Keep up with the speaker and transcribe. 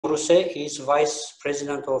Rousset is Vice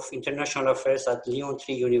President of International Affairs at Lyon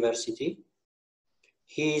 3 University.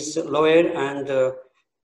 He is a lawyer and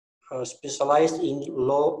specialized in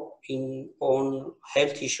law on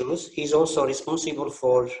health issues. He's also responsible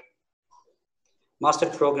for master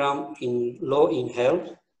program in law in health,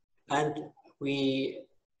 and we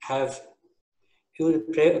have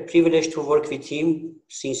the privilege to work with him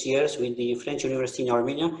since years with the French University in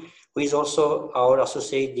Armenia, who is also our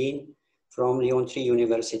associate dean from Lyon 3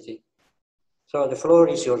 University. So the floor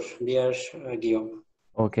is yours, dear Guillaume.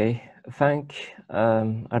 Okay, thank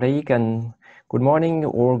Arik, and good morning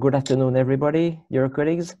or good afternoon, everybody, dear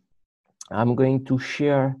colleagues. I'm going to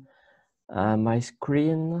share my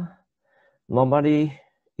screen. Normally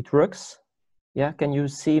it works. Yeah, can you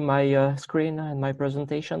see my screen and my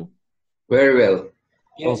presentation? Very well.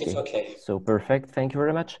 Yes, okay. It's okay. So perfect, thank you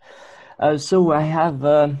very much. So I have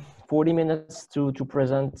 40 minutes to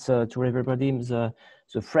present to everybody the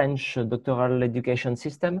French doctoral education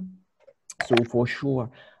system. So for sure,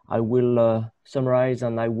 I will summarize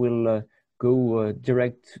and I will go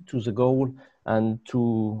direct to the goal, and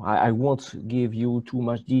I won't give you too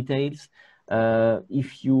much details.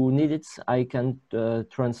 If you need it, I can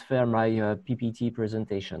transfer my PPT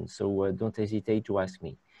presentation, so don't hesitate to ask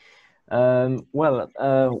me.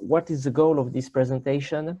 What is the goal of this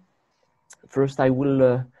presentation? First, I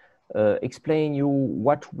will explain you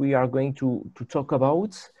what we are going to talk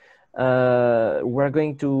about. I'm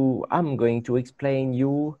going to explain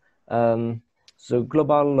you the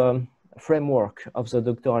global framework of the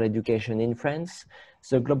doctoral education in France,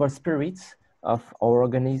 the global spirit of our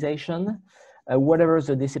organization, whatever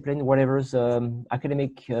the discipline, whatever the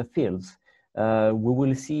academic fields. We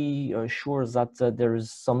will see sure that there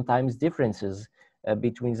is sometimes differences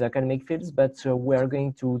between the academic fields, but we are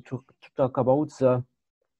going to talk about the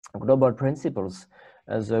global principles,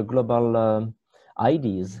 the global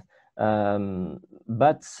ideas.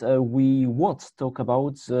 But we won't talk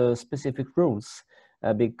about specific rules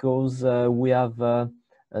because we have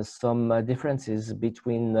some differences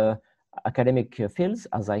between academic fields,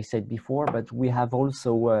 as I said before, but we have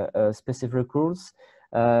also specific rules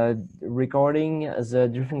regarding the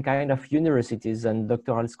different kind of universities and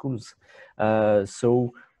doctoral schools.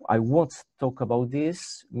 So I won't talk about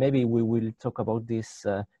this. Maybe we will talk about this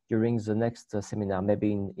during the next seminar,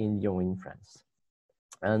 maybe in Lyon, in France.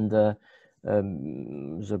 And the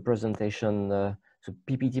presentation, the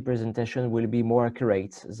PPT presentation will be more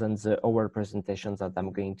accurate than the oral presentations that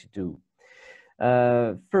I'm going to do.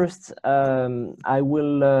 First, I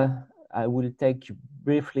will take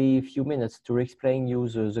briefly a few minutes to explain you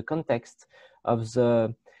the context of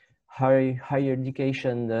the higher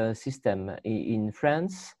education system in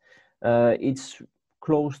France. It's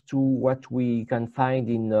close to what we can find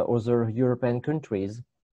in other European countries.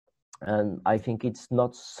 And I think it's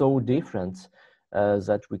not so different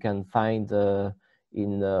that we can find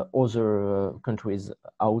in other countries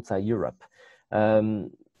outside Europe.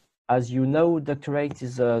 As you know, doctorate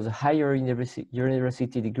is the higher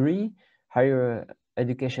university degree, higher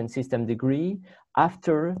education system degree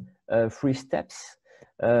after 3 steps.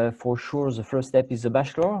 For sure, the first step is the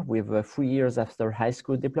bachelor with 3 years after high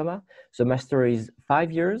school diploma. The master is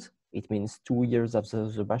 5 years. It means 2 years after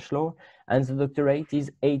the bachelor, and the doctorate is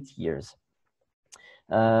 8 years.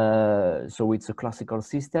 So it's a classical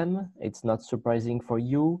system. It's not surprising for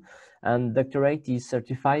you. And doctorate is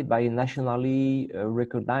certified by a nationally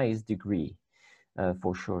recognized degree,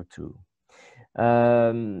 for sure too.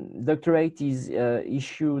 Doctorate is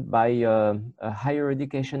issued by a higher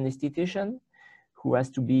education institution who has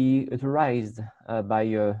to be authorized by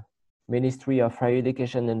a Ministry of Higher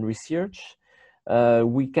Education and Research.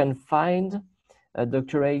 We can find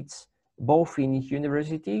doctorates both in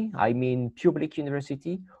university, I mean public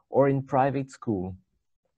university, or in private school.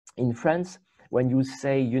 In France, when you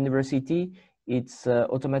say university, it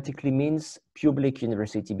automatically means public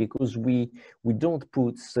university, because we don't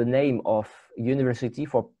put the name of university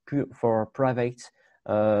for private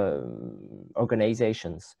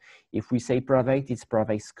organizations. If we say private, it's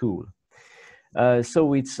private school.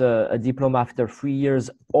 So it's a diploma after 3 years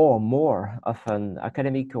or more of an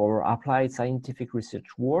academic or applied scientific research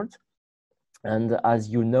work. And as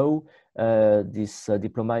you know, this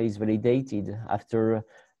diploma is validated after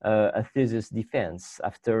a thesis defense,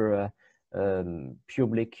 after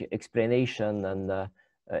public explanation and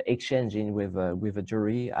exchanging with a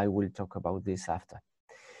jury. I will talk about this after.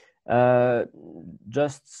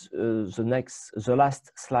 Just the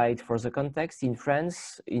last slide for the context. In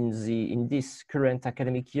France, in this current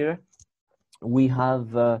academic year, we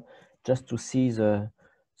have just to see the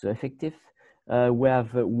effective. we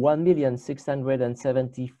have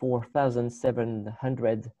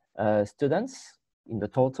 1,674,700 students in the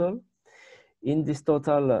total. In this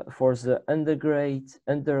total, for the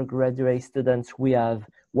undergraduate students, we have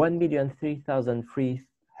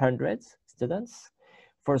 1,003,300 students.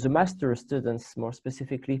 For the master students, more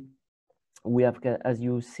specifically, we have, as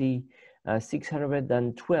you see,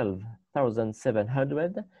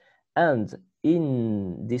 612,700. And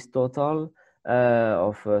in this total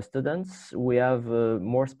of students, we have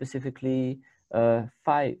more specifically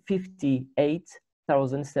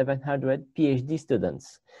 58,700 PhD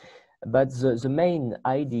students. But the main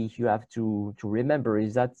idea you have to remember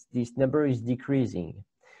is that this number is decreasing.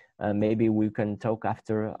 Maybe we can talk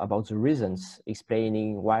after about the reasons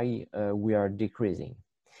explaining why we are decreasing.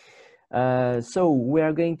 So we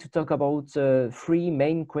are going to talk about three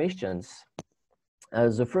main questions.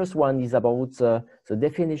 The first one is about the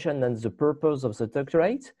definition and the purpose of the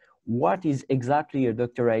doctorate. What is exactly a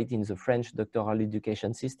doctorate in the French doctoral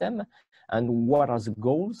education system? And what are the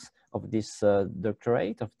goals of this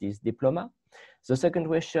doctorate, of this diploma? The second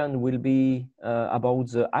question will be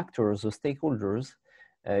about the actors, the stakeholders.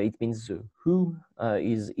 It means who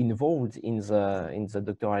is involved in the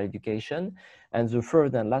doctoral education. And the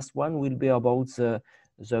third and last one will be about the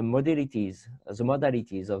modalities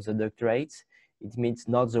of the doctorate. It means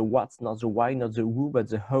not the what, not the why, not the who, but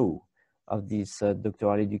the how of this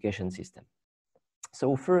doctoral education system.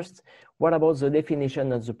 So first, what about the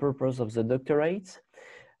definition and the purpose of the doctorate?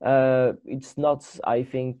 It's not, I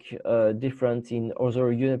think, different in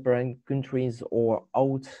other European countries or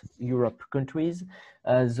out Europe countries,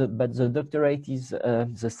 but the doctorate is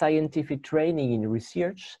the scientific training in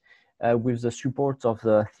research with the support of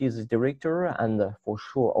the thesis director and for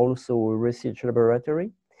sure also a research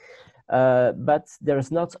laboratory. But there's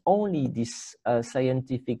not only this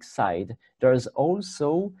scientific side, there's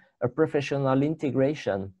also a professional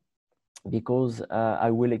integration, because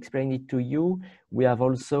I will explain it to you. We have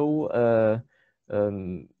also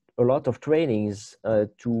a lot of trainings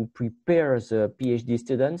to prepare the PhD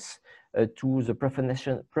students to the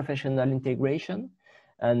professional integration,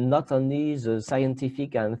 and not only the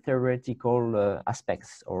scientific and theoretical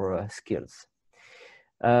aspects or skills.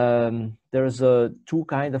 There's two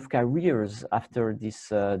kinds of careers after this,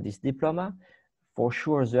 this diploma. For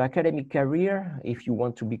sure, the academic career, if you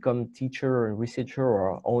want to become teacher or researcher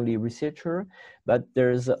or only researcher, but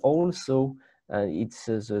there's also, it's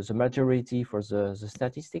the majority for the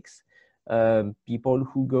statistics, people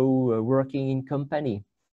who go working in company,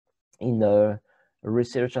 in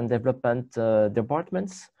research and development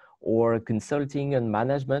departments, or consulting and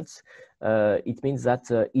management. It means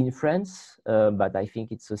that in France, but I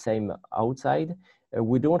think it's the same outside,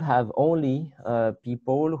 we don't have only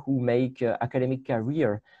people who make academic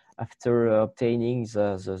career after obtaining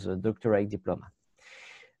the doctorate diploma.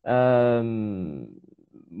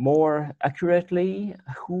 More accurately,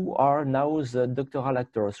 who are now the doctoral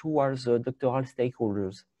actors? Who are the doctoral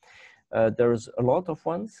stakeholders? There's a lot of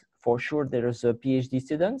ones. For sure, there's PhD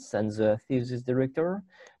students and the thesis director,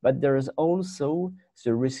 but there's also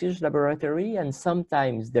the research laboratory, and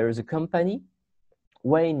sometimes there is a company.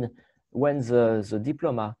 When the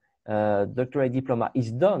diploma, doctorate diploma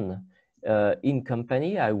is done in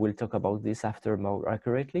company, I will talk about this after more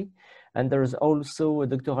accurately, and there's also a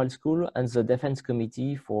doctoral school and the defense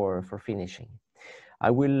committee for finishing.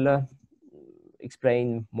 I will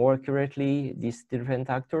explain more accurately these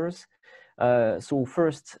different actors. So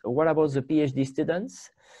first, what about the PhD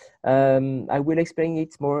students? I will explain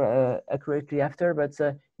it more accurately after, but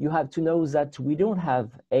you have to know that we don't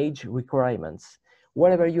have age requirements.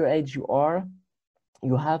 Whatever your age you are,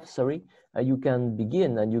 you have, you can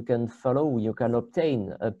begin and you can follow, you can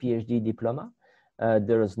obtain a PhD diploma.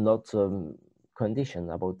 There is not condition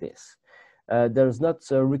about this. There's not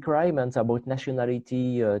a requirement about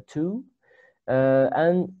nationality too.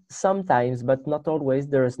 And sometimes, but not always,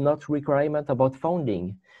 there is not requirement about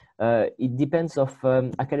funding. It depends of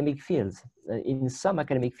academic fields. In some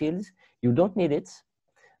academic fields, you don't need it,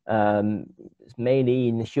 mainly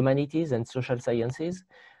in humanities and social sciences.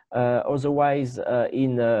 Otherwise,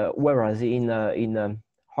 whereas in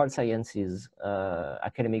hard sciences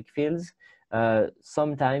academic fields,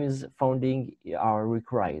 sometimes funding are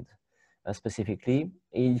required. Specifically,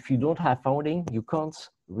 if you don't have funding, you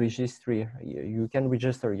can't register. You can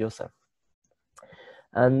register yourself.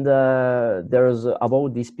 And there's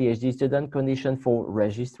about this PhD student condition for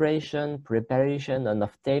registration, preparation, and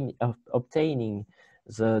obtaining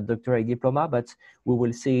the doctorate diploma, but we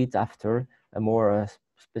will see it after more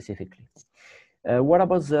specifically. What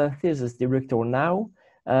about the thesis director now?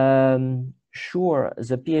 sure,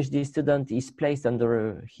 the PhD student is placed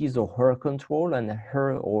under his or her control and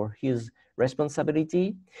her or his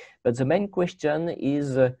responsibility, but the main question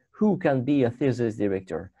is who can be a thesis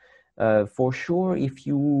director? For sure, if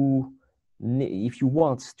you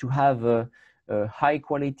want to have a high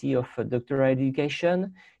quality of doctoral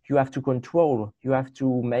education, you have to control, you have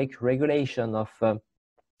to make regulation of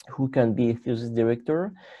who can be a thesis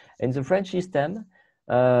director. In the French system,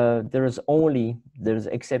 there's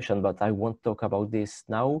exception, but I won't talk about this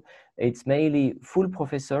now. It's mainly full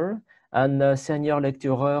professor and senior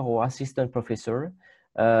lecturer or assistant professor.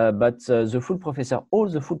 But the full professor, all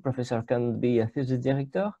the full professor can be a thesis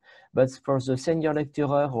director, but for the senior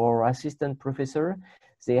lecturer or assistant professor,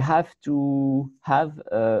 they have to have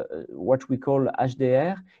what we call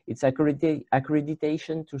HDR. It's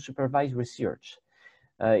accreditation to supervise research.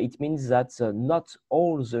 It means that not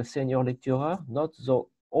all the senior lecturer, not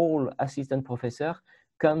all assistant professor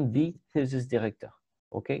can be thesis director,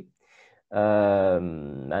 okay?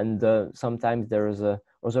 And sometimes there's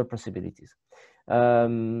other possibilities.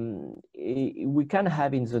 We can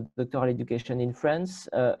have in the doctoral education in France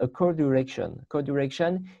a co-direction.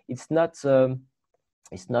 Co-direction, it's not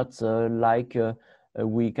like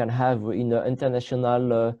we can have in an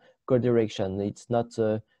international co-direction. It's not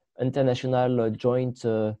international joint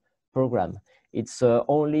program. It's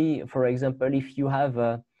only, for example, if you have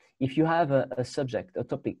a subject, a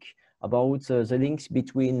topic about the links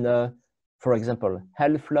between, for example,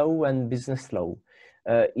 health law and business law.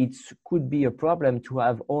 It could be a problem to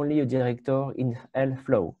have only a director in health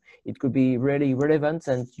law. It could be really relevant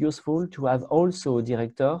and useful to have also a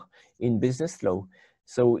director in business law.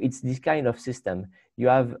 So it's this kind of system. You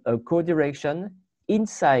have a co-direction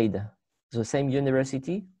inside the same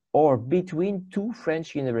university or between two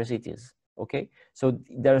French universities, okay? So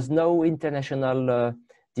there's no international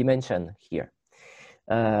dimension here.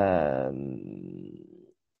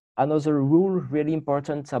 Another rule really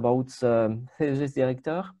important about thesis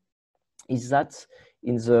director is that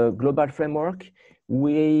in the global framework,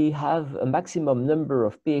 we have a maximum number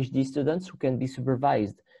of PhD students who can be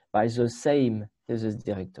supervised by the same thesis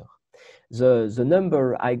director. The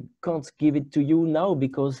number, I can't give it to you now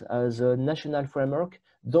because the national framework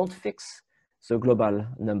don't fix the global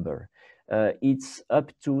number. It's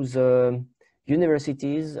up to the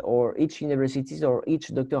universities or each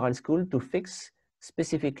doctoral school to fix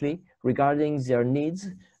specifically regarding their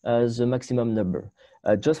needs the maximum number.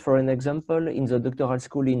 Just for an example, in the doctoral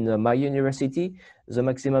school in my university, the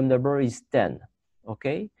maximum number is 10,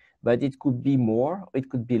 okay? But it could be more,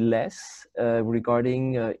 it could be less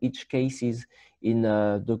regarding each cases in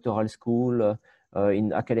doctoral school,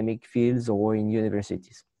 in academic fields or in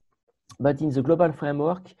universities. But in the global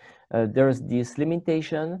framework, there's this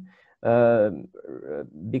limitation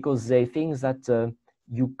because they think that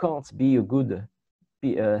you can't be a good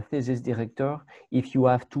thesis director if you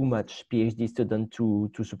have too much PhD student to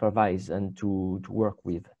supervise and to work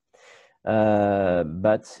with.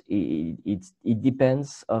 But it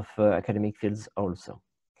depends of academic fields also.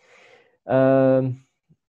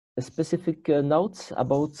 A specific note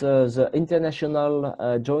about the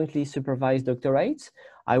international jointly supervised doctorates.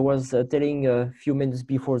 I was telling a few minutes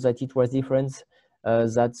before that it was different.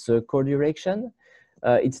 That's a co-direction.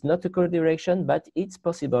 It's not a co-direction, but it's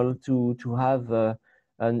possible to have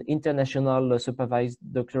an international supervised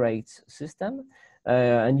doctorate system.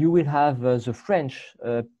 And you will have the French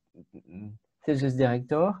thesis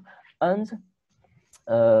director and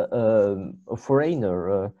a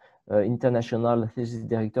foreigner international thesis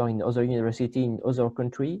director in other university in other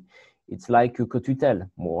country. It's like a co-tutelle,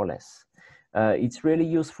 more or less. It's really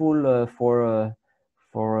useful for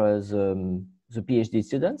the PhD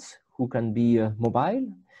students who can be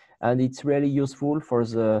mobile, and it's really useful for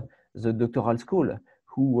the doctoral school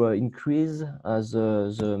who increase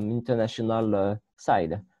the international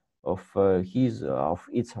side of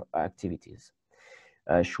its activities.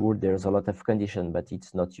 Sure, there's a lot of condition, but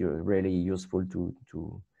it's not really useful to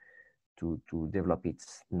develop it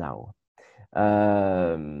now.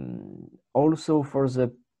 Also for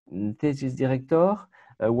the thesis director,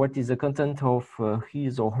 what is the content of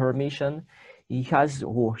his or her mission? He has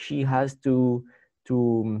or she has to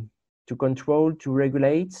control, to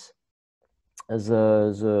regulate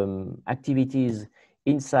the activities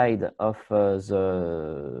inside of the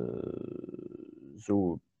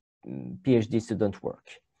PhD student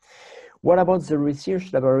work. What about the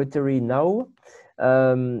research laboratory now?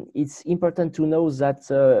 It's important to know that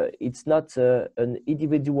it's not an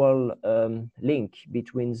individual link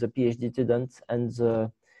between the PhD student and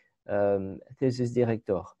the thesis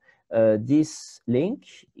director. This link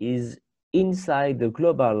is inside the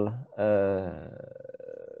global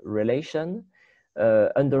relation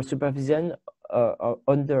under supervision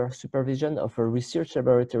of a research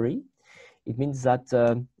laboratory. It means that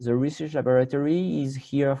the research laboratory is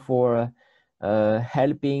here for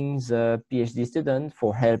helping the PhD student,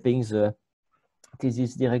 for helping the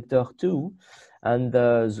thesis director too, and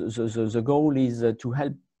the goal is to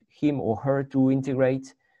help him or her to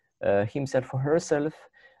integrate himself or herself,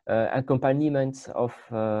 accompaniment of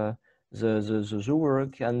the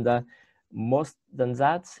work, and most than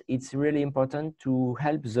that, it's really important to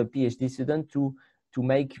help the PhD student to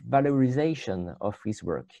make valorization of his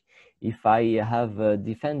work. If I have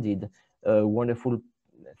defended a wonderful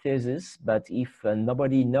thesis, but if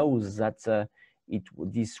nobody knows that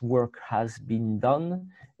this work has been done,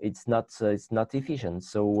 it's not efficient.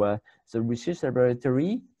 So the research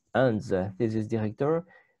laboratory and the thesis director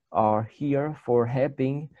are here for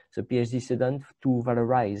helping the PhD student to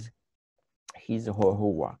valorize his or her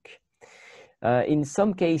work. In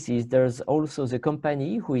some cases, there's also the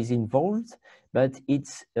company who is involved, but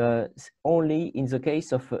it's only in the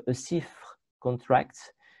case of a CIF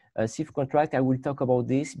contract. A CIF contract, I will talk about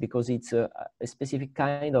this because it's a specific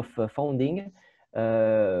kind of funding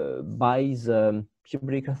by the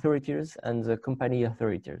public authorities and the company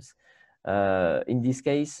authorities. In this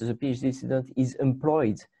case, the PhD student is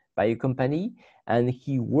employed by a company and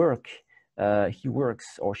he works or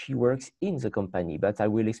she works in the company, but I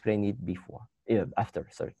will explain it after,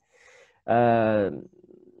 sorry.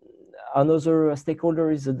 Another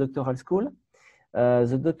stakeholder is the doctoral school.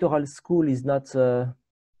 The doctoral school is not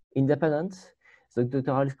independent. The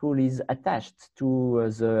doctoral school is attached to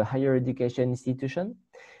the higher education institution,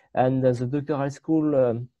 and the doctoral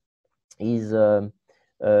school is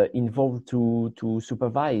involved to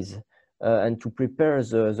supervise and to prepare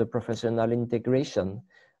the professional integration,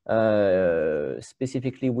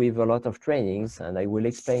 specifically with a lot of trainings, and I will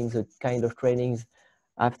explain the kind of trainings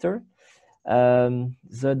after.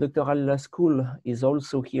 The doctoral school is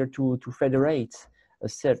also here to federate a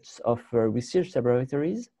set of research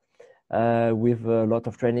laboratories with a lot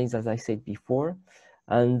of trainings, as I said before.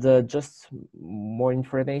 And just more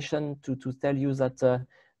information to tell you that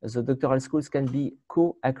the doctoral schools can be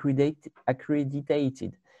co-accredited.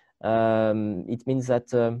 It means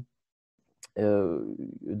that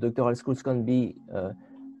doctoral schools can be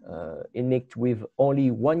innate with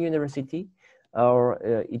only one university, or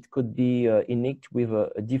it could be innate with a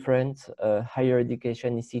different higher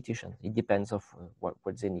education institution. It depends of what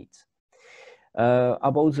they need.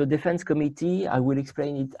 About the defense committee, I will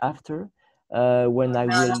explain it after when I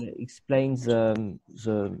will explain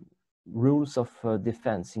the rules of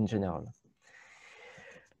defense in general.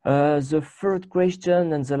 The third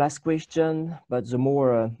question and the last question, but the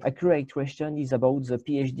more accurate question, is about the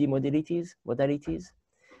PhD modalities.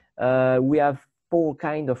 We have 4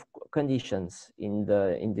 kinds of conditions in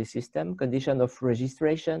the system: condition of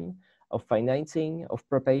registration, of financing, of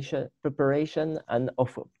preparation, and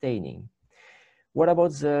of obtaining. What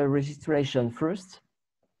about the registration first?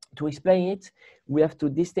 To explain it, we have to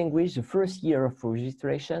distinguish the first year of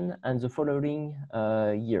registration and the following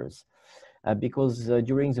years. Because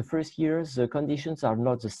during the first years, the conditions are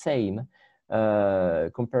not the same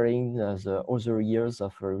comparing the other years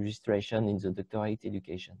of registration in the doctorate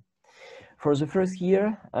education. For the first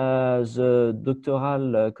year, the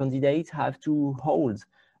doctoral candidates have to hold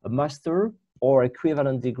a master or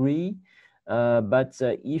equivalent degree, but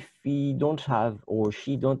if he don't have or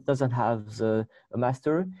she doesn't have a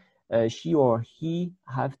master, she or he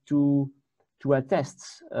have to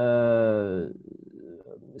attest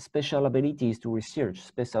special abilities to research,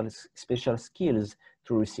 special skills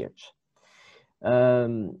to research.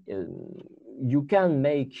 You can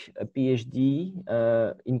make a PhD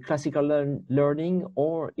in classical learning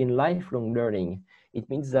or in lifelong learning. It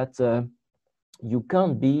means that you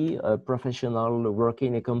can't be a professional working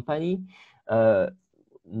in a company,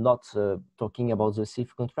 not talking about the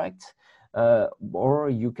CIF contract, or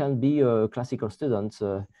you can be a classical student,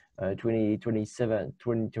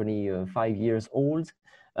 25 years old,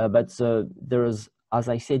 but there's, as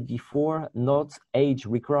I said before, not age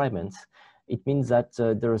requirements. It means that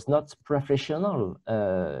there is not professional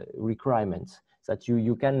requirements, that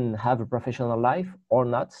you can have a professional life or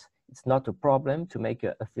not. It's not a problem to make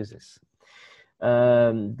a thesis.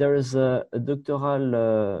 There is a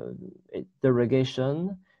doctoral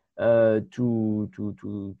derogation to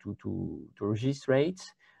registrate.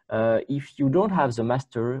 If you don't have the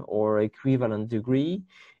master or equivalent degree,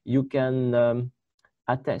 you can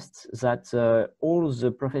attest that all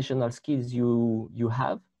the professional skills you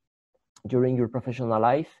have during your professional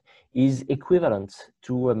life is equivalent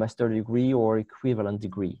to a master degree or equivalent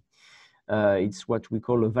degree. It's what we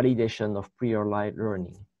call a validation of prior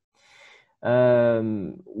learning.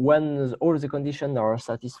 When all the conditions are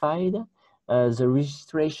satisfied, the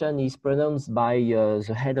registration is pronounced by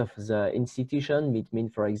the head of the institution. It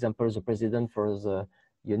means, for example, the president for the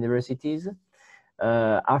universities,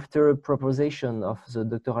 after proposition of the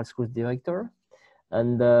doctoral school director,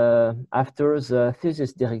 and after the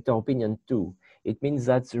thesis director opinion too. It means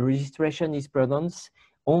that the registration is pronounced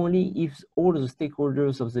only if all the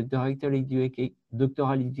stakeholders of the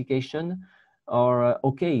doctoral education are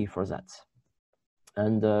okay for that.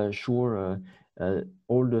 And all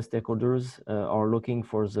the stakeholders are looking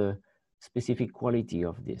for the specific quality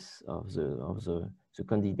of this, of the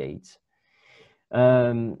candidates.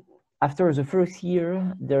 After the first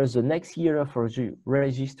year, there's the next year for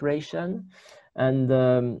registration,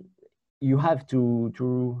 and you have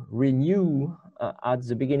to renew at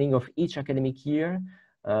the beginning of each academic year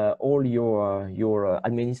all your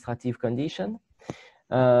administrative condition.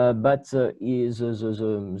 But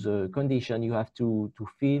the condition you have to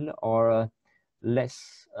fill are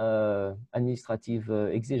less administrative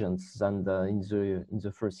exigencies than in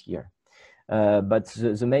the first year. But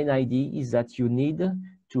the main idea is that you need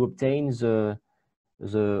to obtain the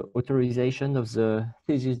authorization of the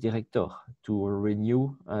thesis director to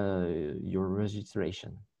renew your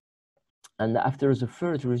registration. And after the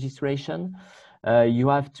first registration, you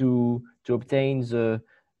have to obtain the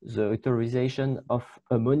authorization of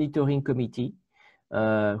a monitoring committee,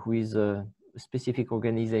 who is a specific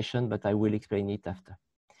organization, but I will explain it after.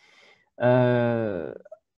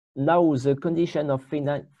 Now, the condition of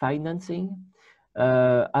financing.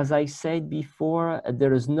 As I said before,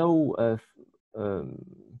 there is no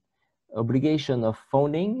obligation of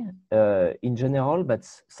funding in general, but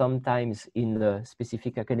sometimes in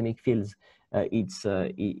specific academic fields, it's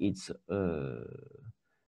an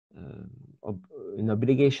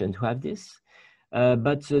obligation to have this.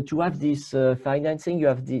 But to have this financing, you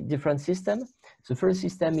have the different systems. The first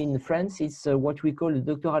system in France is what we call a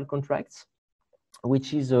doctoral contract,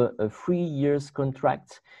 which is a 3 years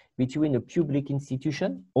contract between a public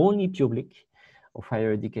institution, only public, of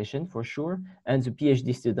higher education for sure, and the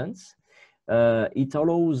PhD students. It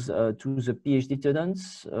allows to the PhD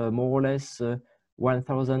students more or less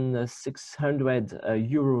 1,600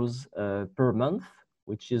 euros per month,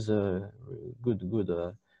 which is a good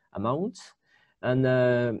amount. And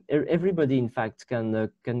everybody, in fact,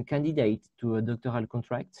 can candidate to a doctoral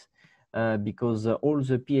contract because all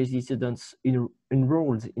the PhD students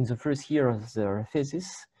enrolled in the first year of their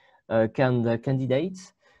thesis can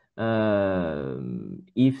candidate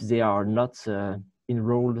if they are not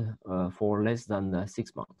enrolled for less than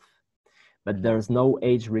 6 months. But there's no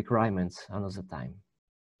age requirements another time.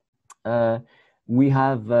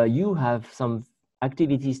 You have some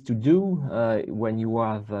activities to do when you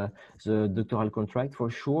have the doctoral contract, for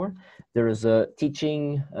sure. There is a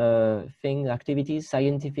teaching activities,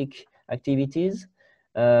 scientific activities.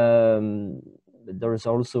 There is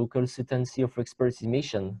also consultancy of expertise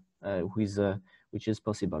mission, which is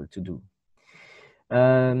possible to do.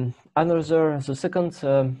 The second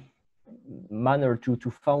manner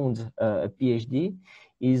to found a PhD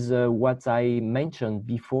is what I mentioned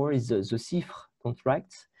before, is the CIFRE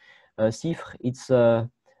contract. CIFRE, it's a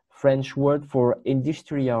French word for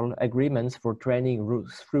industrial agreements for training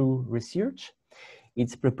through research.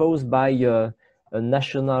 It's proposed by a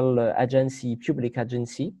national agency, public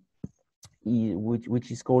agency,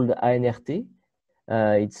 which is called ARMDOCT.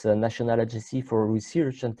 It's a National Agency for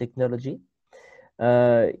Research and Technology.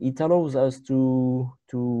 It allows us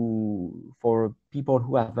for people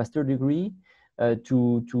who have master degree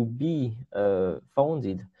to be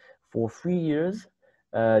founded for 3 years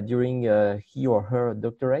during he or her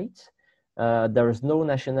doctorate. There is no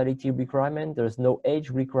nationality requirement, there is no age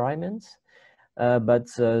requirements, but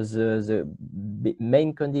the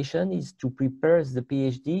main condition is to prepare the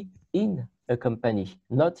PhD in a company,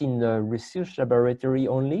 not in a research laboratory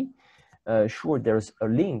only. Sure, there's a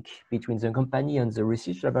link between the company and the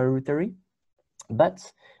research laboratory,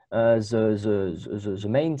 but the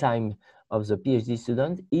main time of the PhD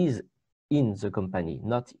student is in the company,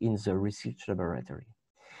 not in the research laboratory.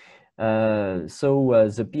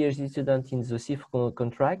 The PhD student in the CIFRE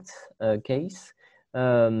contract case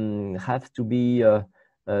have to be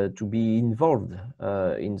involved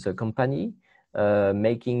in the company,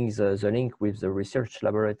 making the link with the research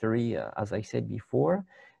laboratory, as I said before.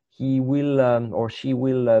 He will or she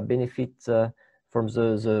will benefit from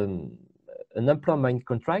an employment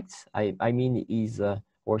contract. I mean, is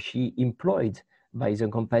or she employed by the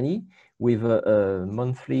company with a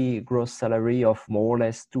monthly gross salary of more or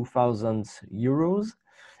less 2,000 euros,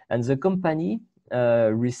 and the company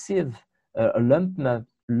receive a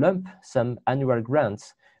lump sum annual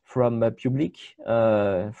grants from public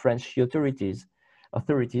French authorities,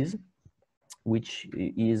 which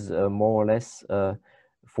is more or less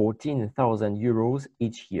 14,000 euros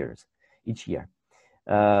each year.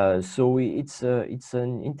 So it's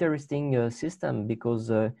an interesting system,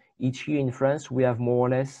 because each year in France we have more or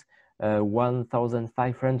less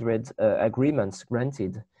 1,500 agreements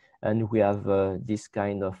granted, and we have this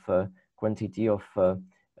kind of quantity of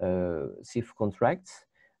CIF contracts.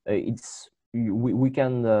 We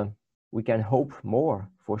can hope more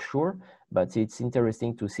for sure, but it's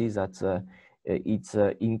interesting to see that it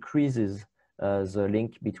increases the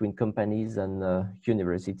link between companies and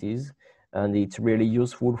universities, and it's really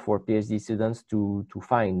useful for PhD students to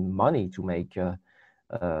find money to make their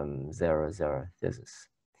thesis.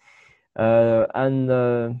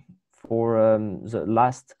 For the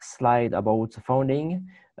last slide about funding,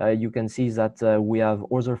 you can see that we have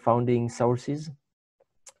other funding sources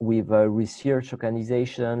with research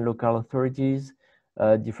organization, local authorities,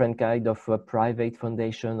 different kind of private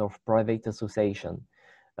foundation or private association.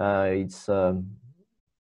 There's a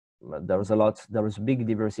big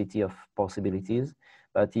diversity of possibilities,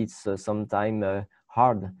 but it's sometimes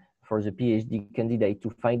hard for the PhD candidate to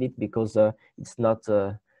find it, because it's not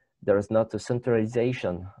there is not a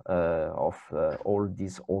centralization of all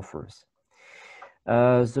these offers.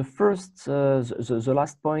 The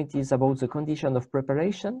last point is about the condition of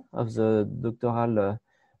preparation of the doctoral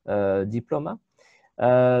diploma.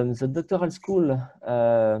 The doctoral school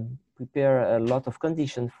prepare a lot of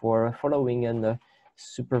conditions for following and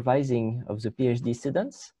supervising of the PhD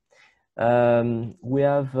students. We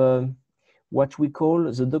have what we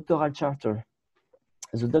call the doctoral charter.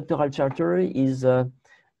 The doctoral charter is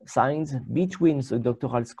signed between the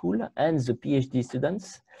doctoral school and the PhD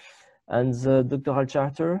students, and the doctoral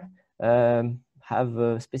charter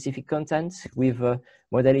have specific content with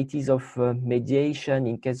modalities of mediation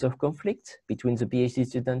in case of conflict between the PhD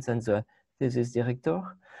students and the thesis director.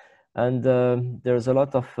 And there's a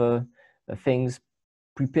lot of things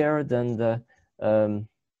prepared and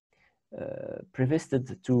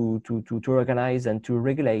previsted to organize and to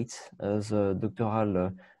regulate the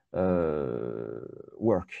doctoral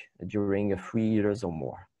work during 3 years or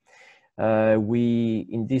more.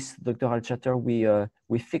 In this doctoral charter,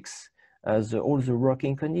 we fix all the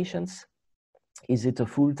working conditions. Is it a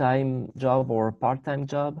full-time job or a part-time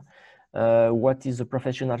job? What is the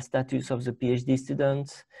professional status of the PhD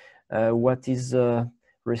student? What is the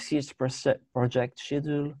research project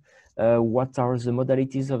schedule? What are the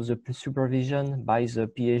modalities of the supervision by the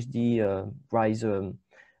PhD, by the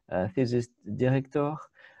thesis director?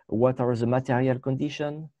 What are the material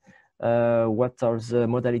conditions? What are the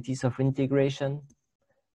modalities of integration?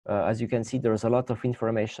 As you can see, there's a lot of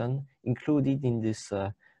information included in this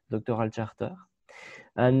doctoral charter.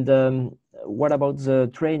 And what about the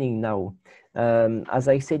training now? As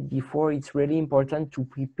I said before, it's really important to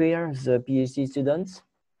prepare the PhD students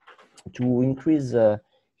to increase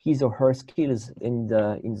his or her skills in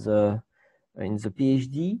the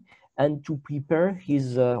PhD, and to prepare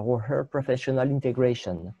his or her professional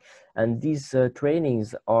integration. And these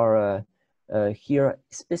trainings are here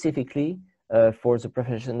specifically for the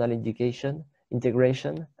professional integration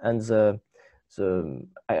and the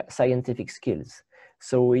scientific skills.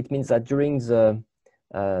 So it means that during the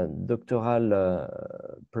doctoral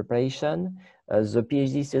preparation, the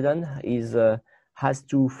PhD student has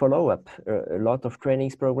to follow up a lot of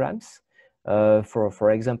trainings programs,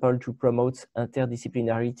 for example, to promote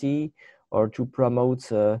interdisciplinarity, or to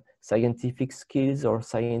promote scientific skills or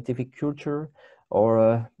scientific culture,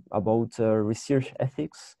 or about research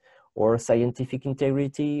ethics or scientific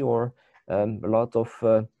integrity, or a lot of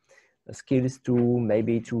skills to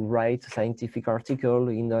maybe to write a scientific article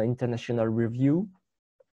in an international review.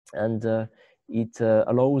 And it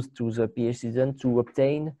allows to the PhD student to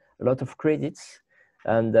obtain a lot of credits,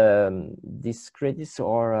 and these credits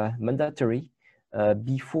are mandatory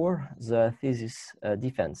before the thesis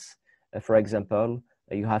defense. For example,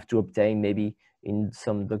 you have to obtain, maybe in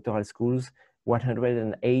some doctoral schools,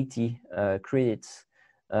 180 credits.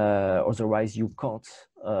 Otherwise, you can't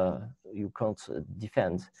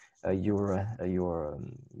defend your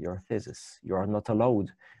thesis. You are not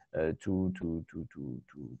allowed to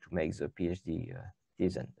make the PhD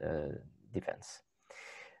defense.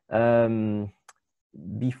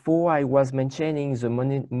 Before, I was mentioning the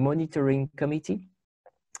monitoring committee.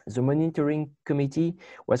 The monitoring committee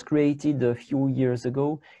was created a few years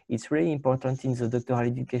ago. It's really important in the doctoral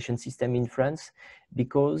education system in France,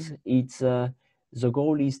 because it's the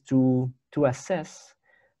goal is to assess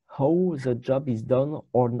how the job is done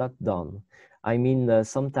or not done. I mean,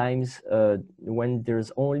 sometimes when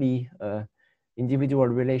there's only individual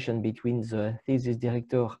relation between the thesis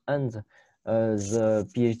director and the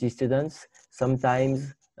PhD students. Sometimes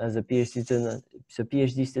the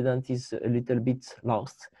PhD student is a little bit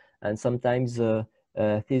lost, and sometimes the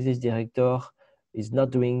thesis director is not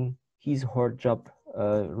doing his or her job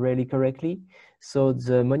really correctly. So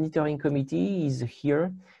the monitoring committee is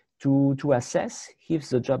here to assess if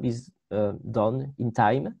the job is done in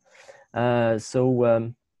time.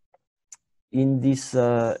 In this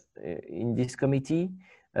committee,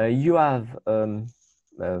 you have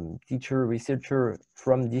teacher, researcher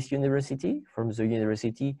from this university, from the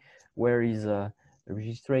university where is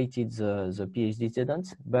registered the PhD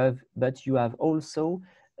students, but you have also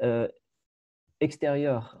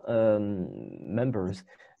exterior members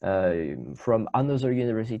from another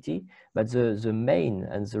university. But the main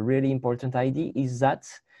and the really important idea is that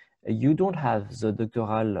you don't have the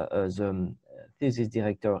doctoral, the thesis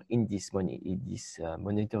director in this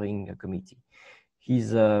monitoring committee.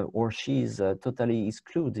 He's or she is totally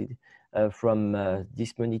excluded from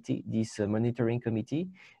this monitoring committee,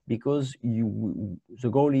 because the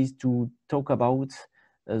goal is to talk about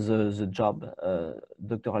the job,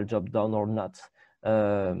 doctoral job done or not,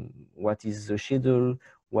 what is the schedule,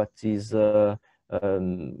 what are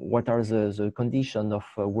the conditions of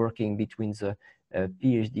working between the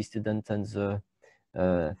PhD student and the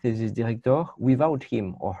thesis director without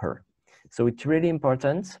him or her. So it's really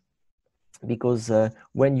important, because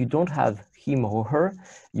when you don't have him or her,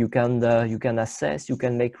 you can assess, you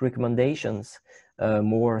can make recommendations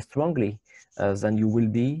more strongly than you will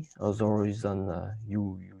be, or than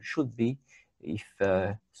you should be, if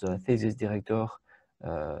the thesis director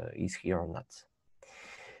is here or not.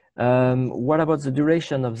 What about the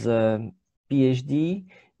duration of the PhD?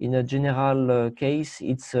 In a general case,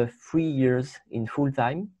 it's 3 years in full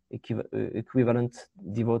time, equivalent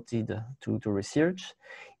devoted to research.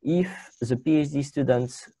 If the PhD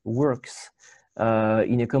student works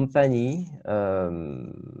in a company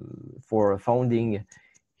for founding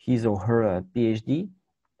his or her PhD,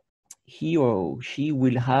 he or she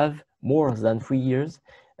will have more than 3 years,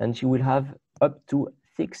 and she will have up to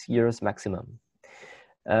 6 years maximum.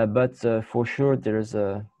 But for sure, there's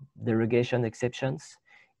derogation exceptions.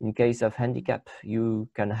 In case of handicap, you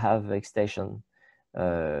can have extension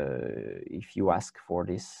if you ask for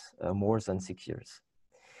this more than 6 years.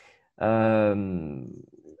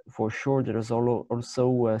 For sure, there is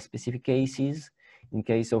also specific cases in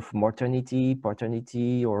case of maternity,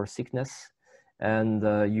 paternity, or sickness, and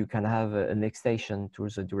you can have an extension to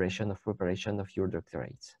the duration of preparation of your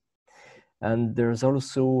doctorate. And there's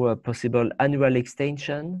also a possible annual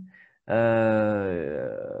extension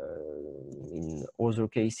in other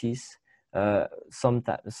cases.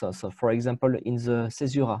 Sometimes, so for example, in the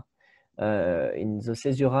caesura,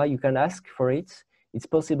 you can ask for it. It's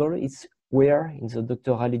possible. It's rare in the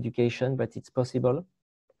doctoral education, but it's possible.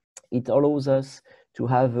 It allows us to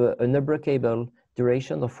have an abrogable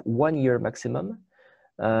duration of 1 year maximum.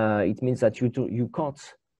 It means that you can't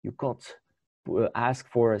ask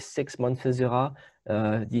for a 6-month caesura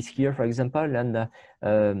this year, for example, and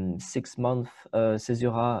 6-month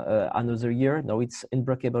caesura another year. No, it's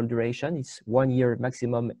unbreakable duration. It's 1 year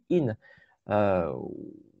maximum in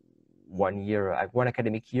 1 year, 1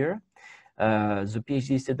 academic year. The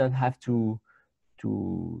PhD student have to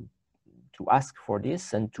ask for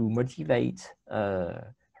this and to motivate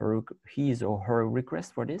his or her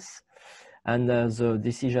request for this, and the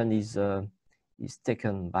decision is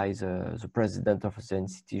taken by the president of the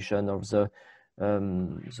institution, of the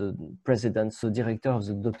president, the director of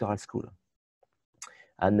the doctoral school.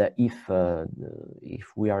 And if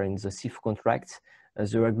we are in the CIF contract,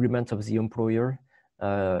 the agreement of the employer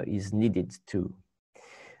is needed too.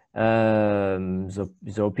 The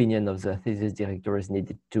opinion of the thesis director is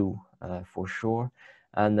needed too, for sure.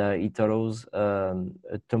 And it allows a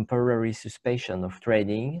temporary suspension of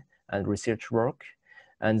training and research work.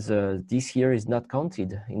 And this year is not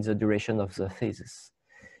counted in the duration of the thesis.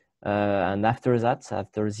 And after that,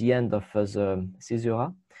 after the end of the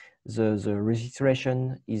caesura, the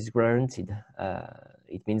registration is guaranteed.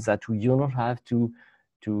 It means that you don't have to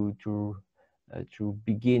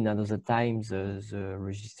begin another time the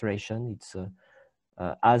registration. It's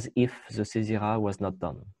as if the caesura was not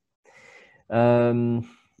done.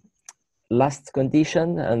 Last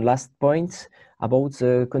condition and last point about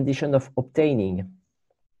the condition of obtaining.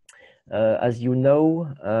 As you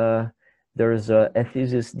know, there's a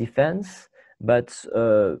thesis defense, but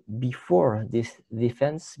before this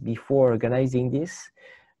defense, before organizing this,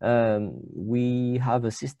 we have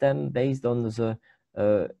a system based on the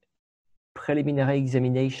preliminary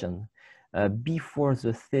examination. Before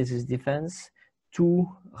the thesis defense, 2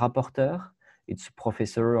 rapporteurs, it's a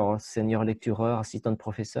professor or senior lecturer, assistant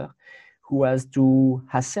professor, who has to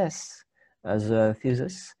assess the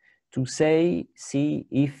thesis to see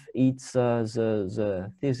if it's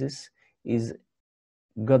the thesis is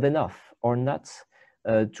good enough or not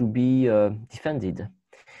to be defended.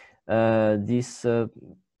 These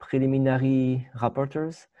preliminary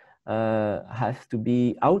rapporteurs have to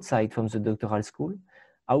be outside from the doctoral school,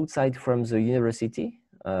 outside from the university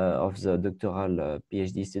of the doctoral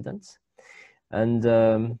PhD students, and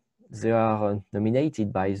they are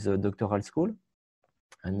nominated by the doctoral school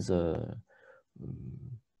and the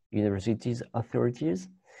university's authorities.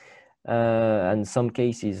 And some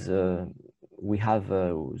cases we have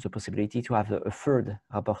the possibility to have a third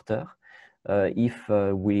rapporteur if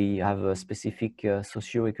we have specific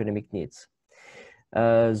socio-economic needs.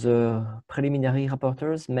 The preliminary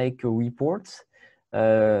rapporteurs make reports.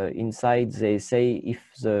 Inside they say if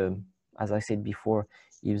as I said before,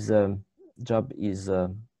 if the job is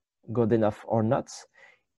good enough or not,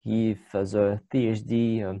 if the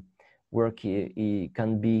PhD work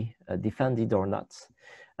can be defended or not.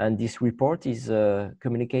 And this report is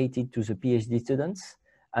communicated to the PhD students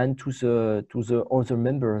and to the other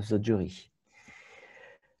members of the jury.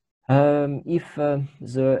 If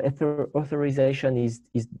the authorization is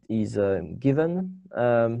given,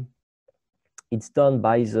 it's done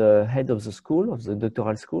by the head of the school, of the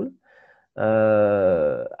doctoral school,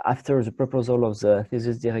 after the proposal of the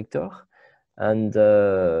thesis director. And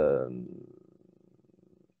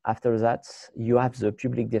after that, you have the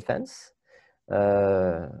public defense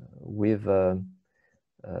with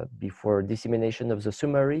before dissemination of the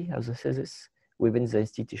summary of the thesis within the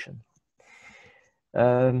institution.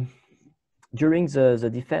 During the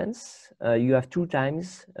defense, you have two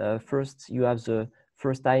times. First, you have the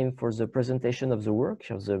first time for the presentation of the work,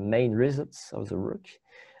 of the main results of the work.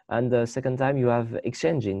 And the second time, you have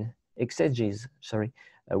exchanges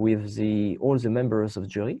with all the members of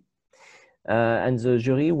jury. And the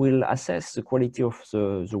jury will assess the quality of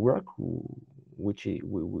the work which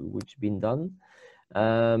been done.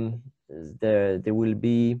 There will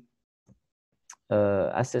be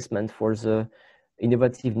assessment for the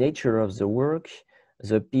innovative nature of the work,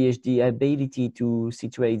 the PhD ability to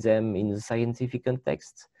situate them in the scientific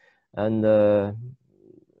context, and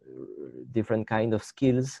different kind of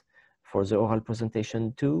skills for the oral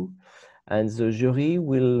presentation too. And the jury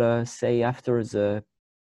will say after the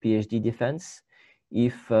PhD defense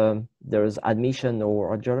if there is admission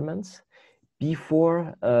or adjournment.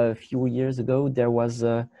 Before a few years ago, there was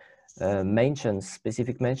mentions,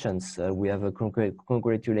 specific mentions. We have a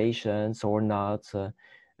congratulations or not,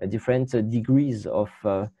 different degrees of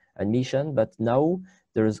admission, but now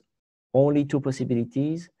there's only two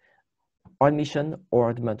possibilities: admission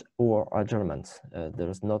or adjournment.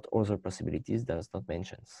 There's not other possibilities, there's not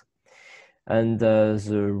mentions. And there is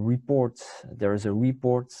a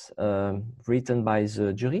report written by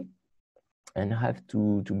the jury and have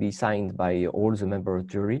to be signed by all the members of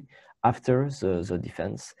the jury after the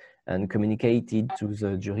defense and communicated to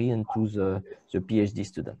the jury and to the PhD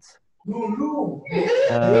students.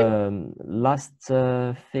 Last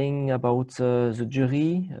thing about the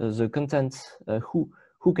jury, the content,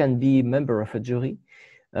 who can be member of a jury.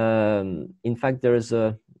 In fact, there is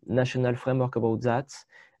a national framework about that.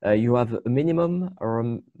 You have a minimum or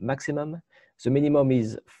a maximum. The minimum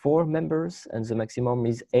is 4 members and the maximum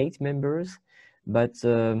is 8 members. But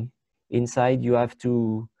inside you have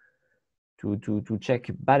to check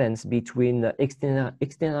balance between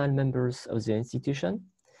external members of the institution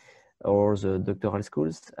or the doctoral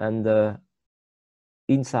schools and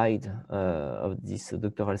inside of this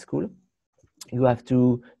doctoral school. You have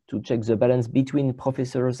to check the balance between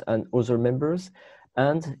professors and other members,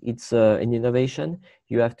 and it's an innovation.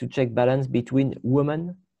 You have to check balance between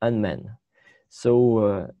women and men.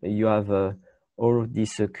 So you have all of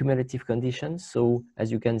these cumulative conditions. So as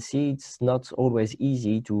you can see, it's not always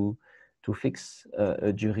easy to fix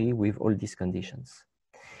a jury with all these conditions.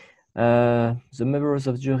 The members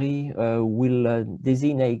of jury will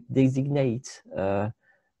designate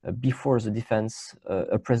before the defense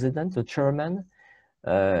a president, a chairman,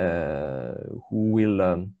 who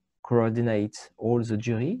will coordinate all the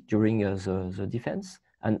jury during the defense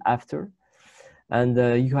and after. And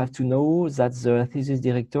you have to know that the thesis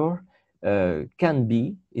director can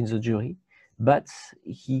be in the jury, but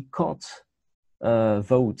he can't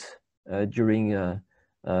vote during the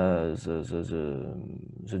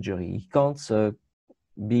jury. He can't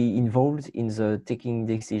be involved in the taking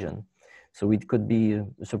decision. So it could be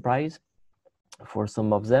a surprise for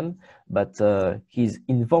some of them, but he's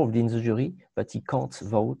involved in the jury, but he can't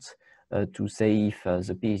vote to say if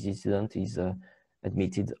the PhD student is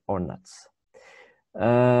admitted or not.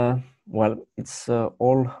 Well, it's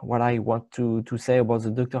all what I want to say about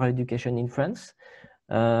the doctoral education in France.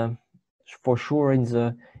 For sure, in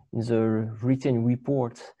the written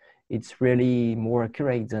report, it's really more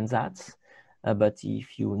accurate than that. But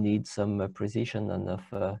if you need some precision and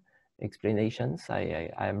of explanations, I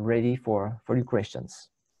am ready for your questions.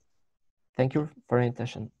 Thank you for your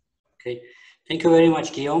attention. Okay, thank you very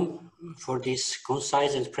much, Guillaume, for this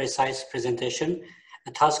concise and precise presentation.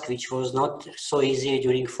 A task which was not so easy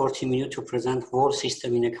during 40 minutes to present whole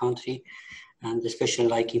system in a country, and especially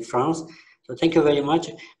like in France. So thank you very much.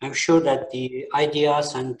 I'm sure that the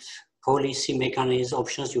ideas and policy mechanism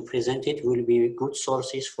options you presented will be good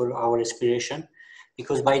sources for our aspiration,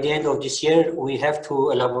 because by the end of this year, we have to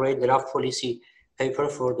elaborate the draft policy paper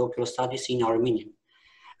for doctoral studies in Armenia.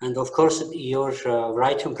 And of course, your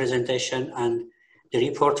written presentation and the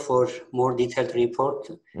report for more detailed report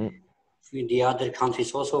in the other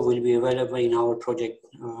countries also will be available in our project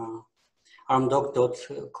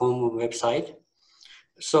ARMDOCT.com website.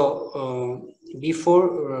 So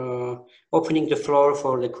before opening the floor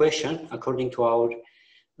for the question, according to our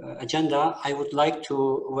agenda, I would like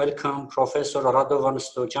to welcome Professor Radovan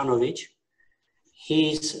Stojanovic.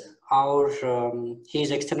 He's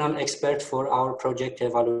external expert for our project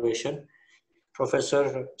evaluation.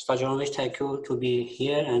 Professor Stojanovic, thank you to be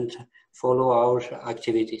here and follow our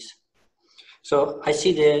activities. So I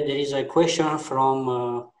see there is a question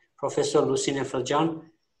from Professor Lucine Feljan.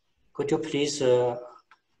 Could you please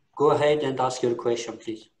go ahead and ask your question,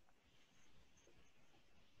 please?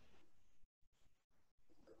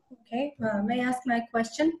 Okay, may I ask my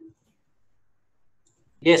question?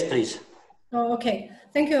 Yes, please. Oh, okay,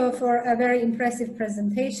 thank you for a very impressive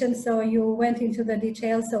presentation. So you went into the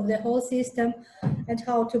details of the whole system and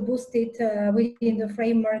how to boost it within the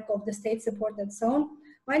framework of the state support and so on.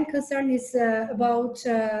 My concern is about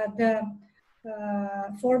the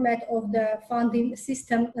format of the funding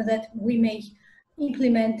system that we may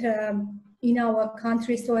implement in our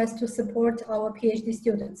country so as to support our PhD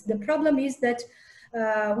students. The problem is that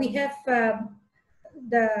we have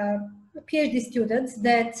the PhD students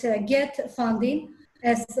that get funding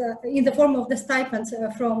as in the form of the stipends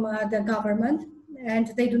from the government,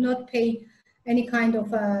 and they do not pay any kind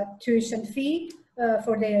of tuition fee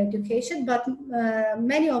for their education, but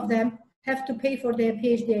many of them have to pay for their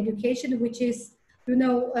PhD education, which is, you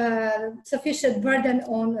know, sufficient burden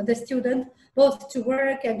on the student, both to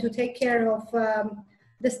work and to take care of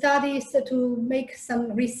the studies, to make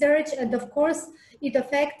some research, and of course, it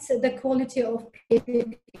affects the quality of PhD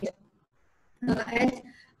education. And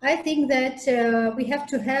I think that we have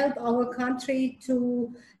to help our country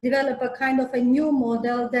to develop a kind of a new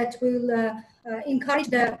model that will encourage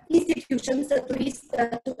the institutions at least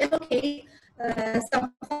to allocate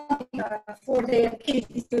some funding for their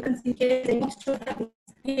PhD students in case they want to have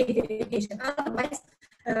PhD education. Otherwise,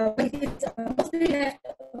 when it's mostly a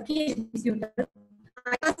PhD student,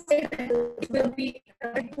 I can't say that it will be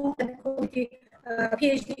a good and quality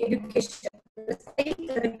PhD education. The state,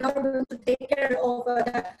 the government to take care of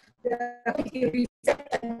the quality research,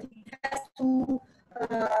 and it has to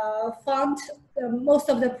fund most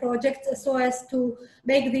of the projects so as to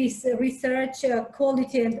make this research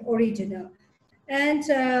quality and original. And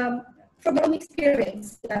from your own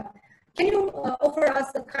experience, can you offer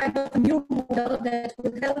us a kind of new model that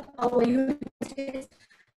will help our universities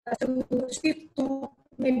to shift to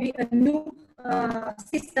maybe a new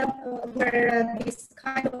system where this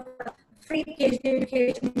kind of free PhD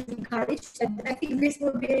education is encouraged? And I think this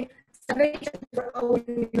will be salvation for our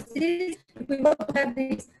universities. If we want to have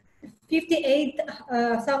these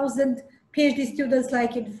 58,000 PhD students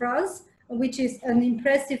like in France, which is an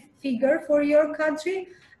impressive figure for your country,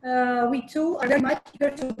 we too are very much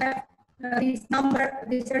eager to have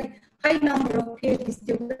this very high number of PhD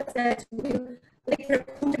students that will later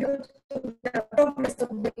contribute to the progress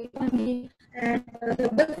of the economy and the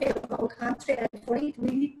welfare of our country. And for it, we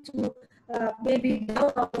need to maybe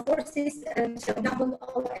double our forces and double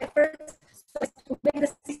our efforts so as to make the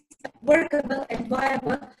system workable and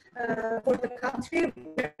viable for the country,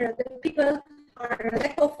 where the people are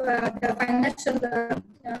lack of the financial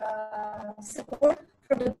support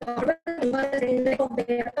from the government, but they lack of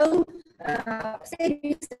their own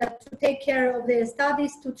savings to take care of their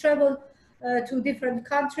studies, to travel to different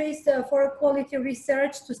countries for quality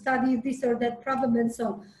research, to study this or that problem and so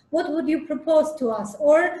on. What would you propose to us?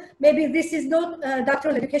 Or maybe this is not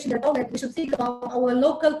doctoral education at all, that we should think about our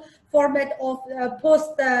local format of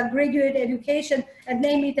postgraduate education and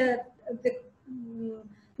name it the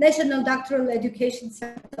National Doctoral Education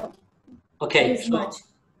Center. Okay. So much.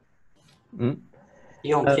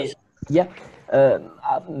 Guillaume, please. Yeah.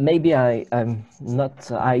 Maybe I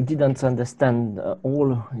didn't understand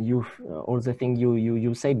all the thing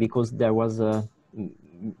you say, because there was a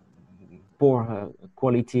poor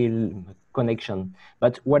quality connection.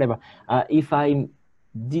 But whatever. If I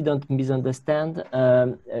didn't misunderstand,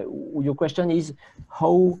 your question is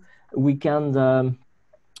how we can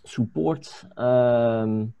support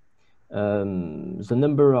the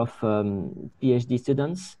number of PhD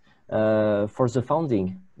students for the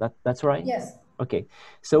funding. That's right? Yes. Okay.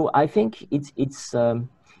 So I think it's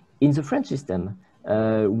in the French system,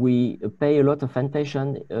 we pay a lot of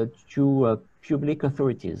attention to public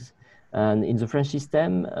authorities. And in the French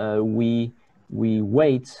system, we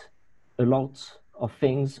wait a lot of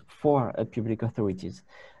things for public authorities.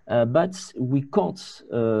 But we can't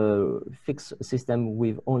fix a system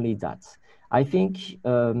with only that. I think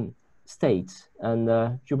states and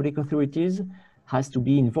public authorities has to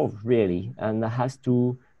be involved really, and has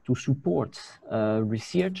to support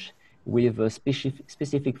research with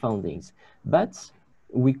specific fundings. But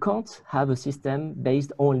we can't have a system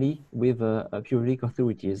based only with public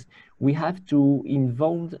authorities. We have to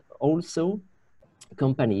involve also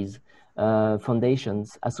companies,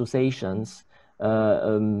 foundations, associations,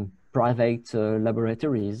 private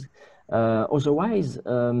laboratories. Otherwise,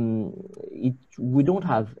 we don't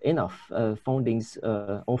have enough fundings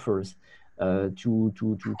offers to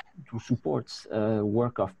support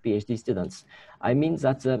work of PhD students. I mean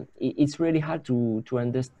that it's really hard to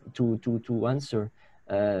answer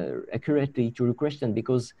accurately to your question,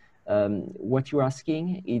 because what you're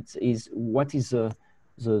asking is what is the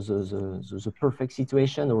perfect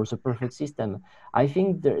situation or the perfect system. I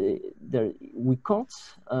think we can't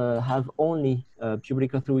have only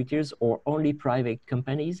public authorities or only private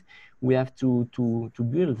companies. We have to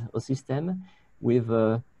build a system with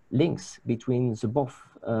links between the both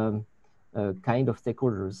kind of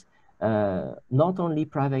stakeholders. Not only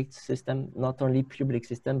private system, not only public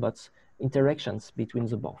system, but interactions between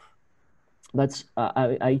the both. But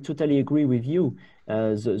I totally agree with you.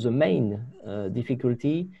 The main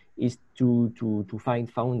difficulty is to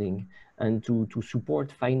find funding and to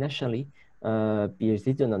support financially PhD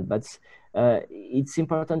students. But it's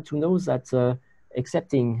important to know that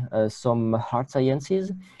accepting some hard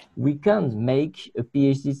sciences, we can make a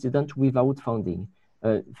PhD student without funding.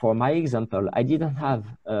 For my example, I didn't have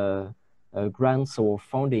grants or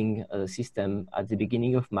funding system at the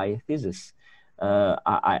beginning of my thesis.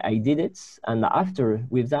 I did it, and after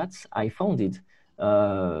with that I founded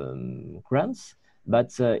grants.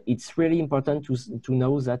 But it's really important to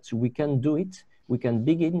know that we can do it. We can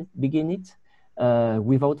begin it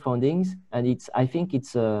without fundings, and I think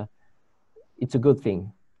it's a good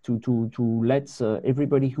thing to let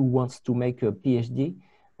everybody who wants to make a PhD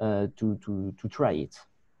to try it,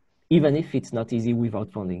 even if it's not easy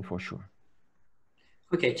without funding, for sure.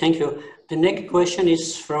 Okay, thank you. The next question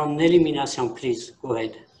is from Nelly Minassian. Please go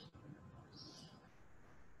ahead.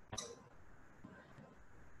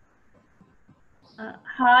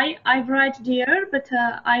 Hi, I write here, but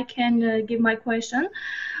I can give my question.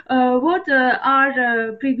 What are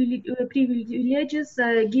the privileges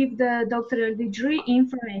give the doctoral degree in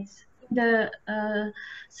France, the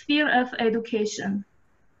sphere of education?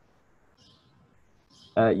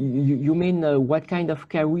 You mean what kind of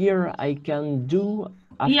career I can do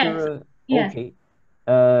after? Yes. Okay.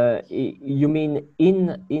 You mean in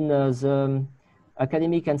the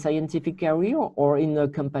academic and scientific career, or in a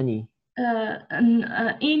company?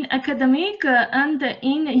 In academic and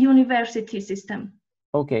in university system.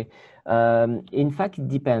 Okay. In fact, it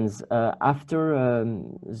depends. After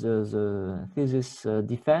the thesis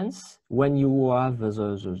defense, when you have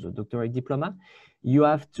the doctorate diploma, you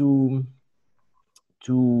have to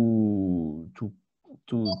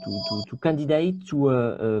candidate to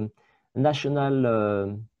a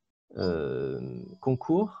national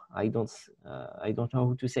concours. I don't know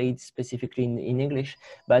how to say it specifically in English,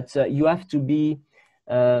 but you have to be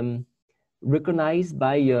recognized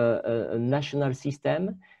by a national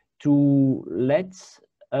system to let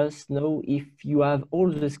us know if you have all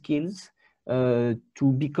the skills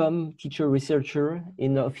to become teacher researcher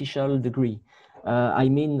in an official degree. I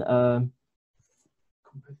mean,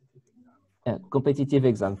 competitive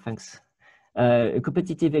exam, thanks. A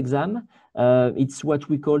competitive exam, it's what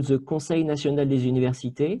we call the Conseil National des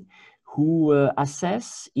Universités, who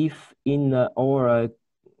assess if in our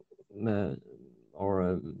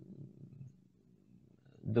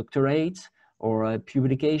doctorate or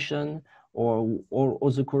publication or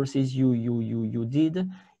other courses you did,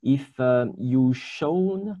 if you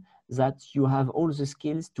shown that you have all the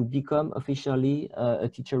skills to become officially a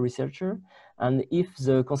teacher researcher. And if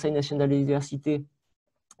the Conseil National des Universités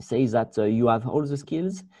says that you have all the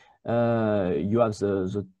skills, you have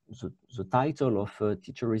the title of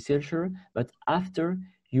teacher researcher, but after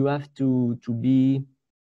you have to be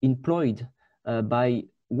employed by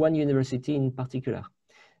one university in particular.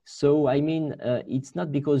 So I mean, it's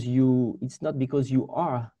not because you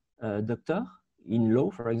are a doctor in law,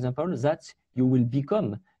 for example, that you will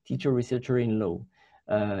become teacher researcher in law.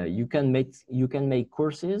 You can make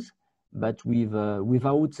courses, but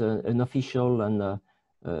without an official and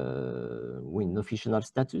official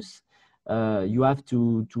status. You have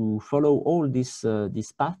to follow all this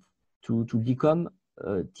path to become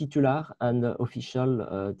titular and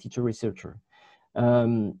official teacher researcher.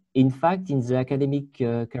 In fact, in the academic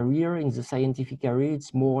career, in the scientific career,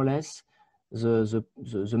 it's more or less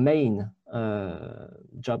the main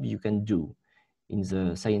job you can do in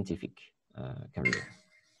the scientific career.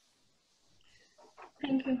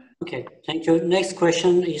 Thank you. Okay, thank you. Next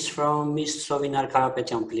question is from Ms. Sovinar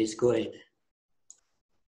Karapetyan. Please go ahead.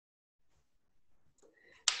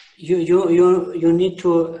 You need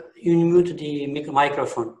to unmute the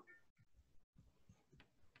microphone.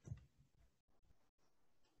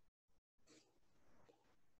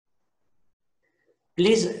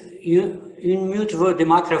 Please, you unmute the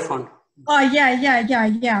microphone. Oh,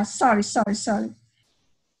 yeah. Sorry.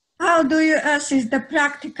 How do you assess the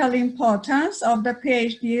practical importance of the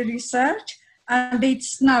PhD research and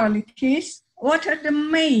its novelties? What are the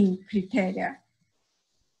main criteria?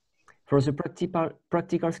 For the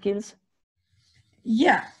practical skills?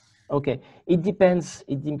 Yeah. Okay, it depends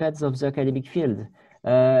of the academic field.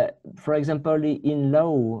 For example, in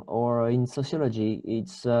law or in sociology,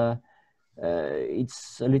 it's a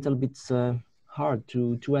little bit hard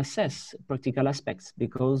to assess practical aspects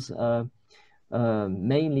because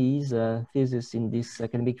mainly the thesis in these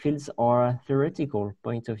academic fields are theoretical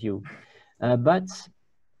point of view. But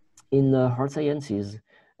in hard sciences,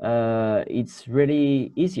 it's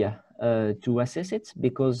really easier to assess it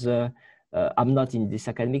because I'm not in this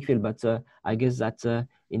academic field, but I guess that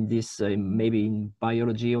in this, maybe in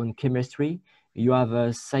biology or in chemistry, you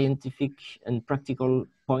have scientific and practical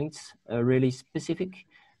points, really specific,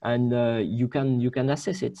 and you can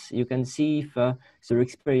assess it. You can see if the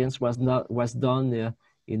experience was done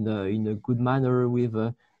in a good manner with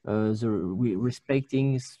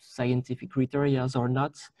respecting scientific criteria or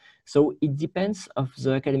not. So it depends of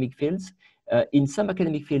the academic fields. In some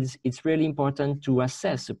academic fields, it's really important to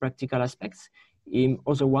assess the practical aspects. In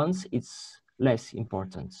other ones, it's less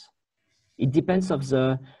important. It depends of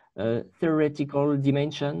the theoretical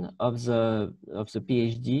dimension of the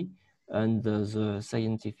PhD and the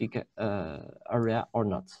scientific area or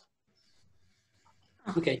not.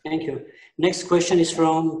 Okay, thank you. Next question is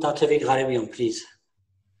from Tatevik Gharibian, please.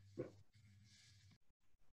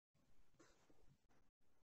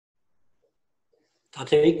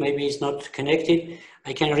 Tatevik, maybe it's not connected.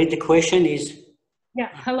 I can read the question. Yeah,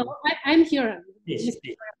 hello, I'm here. Please,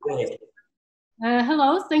 go ahead.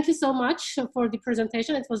 Hello, thank you so much for the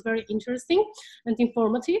presentation. It was very interesting and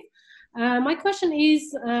informative. My question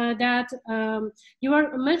is that you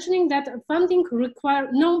are mentioning that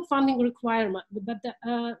no funding requirement, but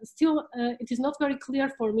still it is not very clear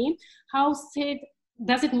for me how state,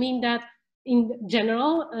 does it mean that in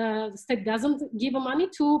general the state doesn't give money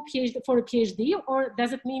to for a PhD, or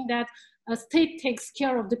does it mean that a state takes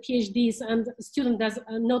care of the PhDs and the student does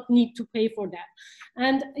not need to pay for that?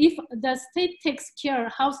 And if the state takes care,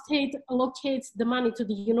 how state allocates the money to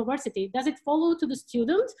the university, does it follow to the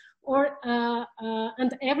student, or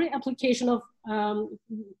and every application of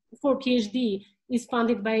for PhD is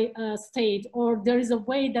funded by state, or there is a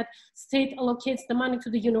way that state allocates the money to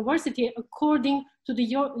the university according to the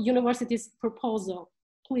university's proposal?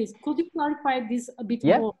 Please, could you clarify this a bit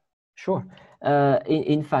more? Sure.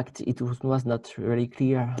 In fact, it was not really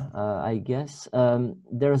clear, I guess.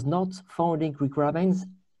 There's not funding requirements,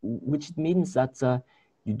 which means that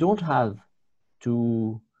you don't have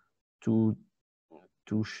you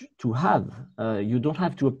don't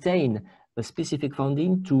have to obtain a specific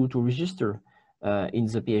funding to register in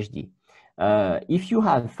the PhD. If you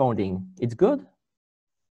have funding, it's good.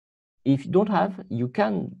 If you don't have, you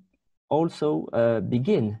can also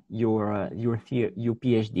begin your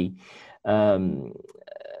PhD.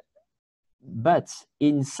 But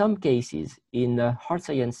in some cases, in hard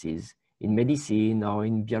sciences, in medicine or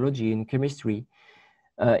in biology, in chemistry,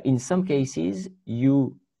 in some cases,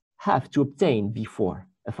 you have to obtain before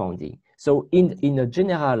a funding. So in a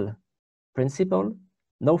general principle,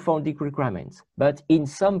 no funding requirements. But in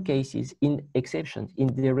some cases, in exceptions, in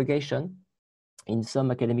derogation, in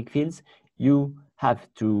some academic fields, you have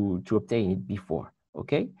to obtain it before,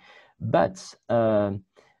 okay? But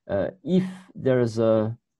if there's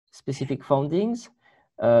a specific fundings.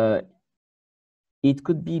 It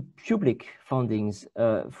could be public fundings,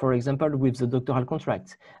 for example, with the doctoral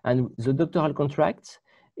contract. And the doctoral contract,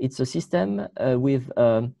 it's a system with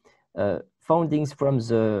fundings from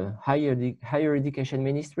the higher education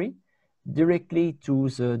ministry directly to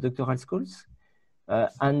the doctoral schools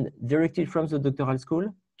and directly from the doctoral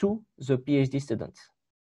school to the PhD students.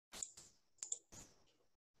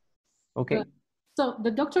 Okay. So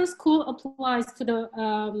the doctoral school applies to the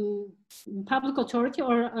public authority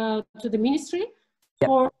or to the ministry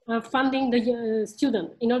for funding the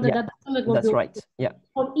student in order that the student will that's be right. Yeah.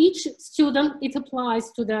 For each student, it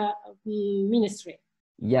applies to the ministry.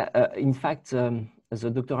 Yeah. In fact, the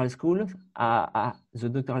doctoral school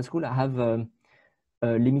have a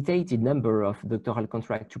limited number of doctoral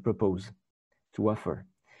contracts to propose, to offer.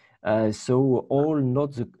 So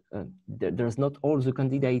there's not all the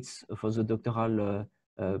candidates for the doctoral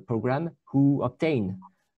program who obtain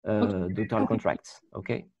doctoral contracts.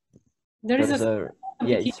 Okay.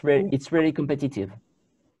 It's very competitive.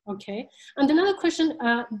 Okay. And another question: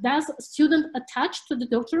 does a student attach to the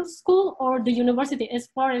doctoral school or the university? As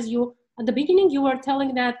far as you at the beginning, you were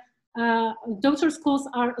telling that doctoral schools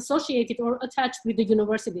are associated or attached with the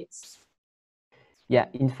universities. Yeah.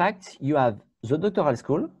 In fact, you have the doctoral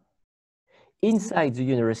school inside the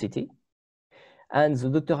university, and the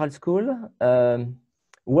doctoral school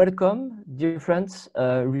welcome different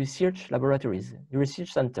research laboratories,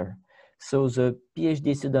 research center. So the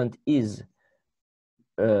PhD student is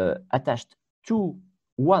attached to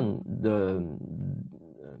the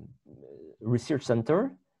research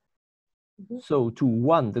center, so to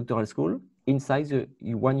one doctoral school inside the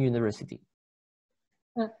one university.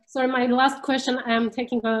 Sorry, my last question, I'm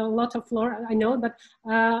taking a lot of floor, I know, but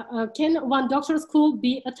can one doctoral school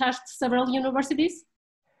be attached to several universities?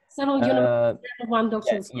 One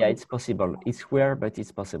doctoral school? Yeah, it's possible. It's rare, but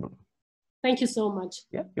it's possible. Thank you so much.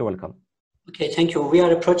 Yeah, you're welcome. Okay, thank you. We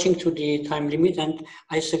are approaching to the time limit, and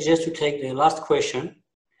I suggest to take the last question,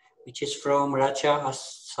 which is from Racha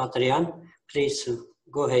Asatrian. Please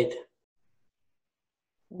go ahead.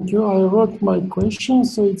 Thank you. I wrote my question,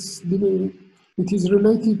 so it is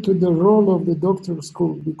related to the role of the doctoral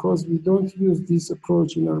school, because we don't use this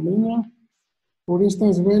approach in Armenia. For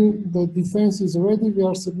instance, when the defense is ready, we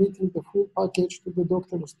are submitting the full package to the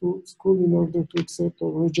doctoral school in order to accept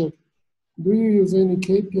or reject. Do you use any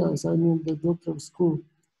KPIs, I mean the doctoral school,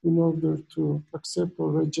 in order to accept or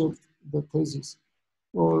reject the thesis?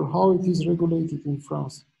 Or how it is regulated in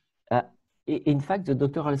France? In fact, the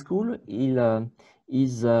doctoral school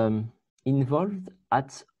is involved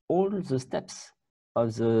at all the steps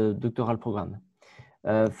of the doctoral program.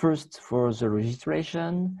 First, for the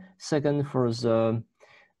registration. Second, for the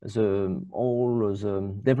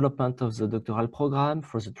development of the doctoral program,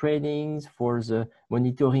 for the trainings, for the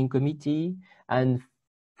monitoring committee, and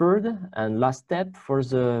third and last step for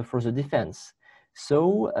the defense.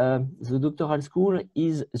 So the doctoral school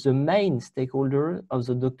is the main stakeholder of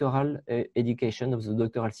the doctoral education, of the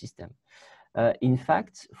doctoral system. In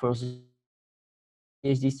fact, for the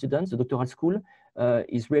PhD students, the doctoral school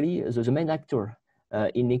is really the main actor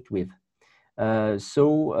in it with.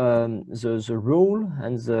 So the role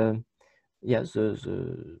and the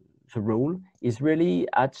role is really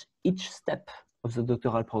at each step of the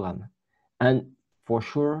doctoral program, and for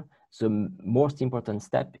sure the most important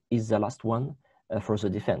step is the last one for the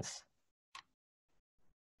defense.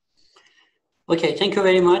 Okay, thank you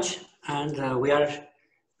very much, and we are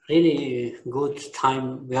really good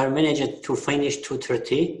time. We are managed to finish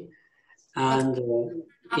 2:30, and to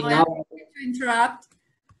interrupt.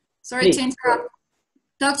 Sorry to interrupt.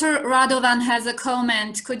 Dr. Radovan has a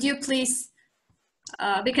comment. Could you please,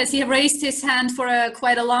 because he raised his hand for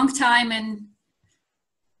quite a long time and...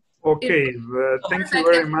 Okay, thank you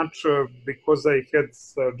very much, because I had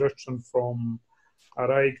suggestion from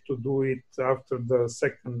Araik to do it after the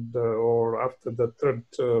second or after the third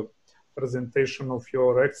presentation of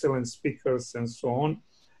your excellent speakers and so on.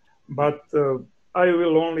 But I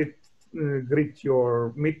will only greet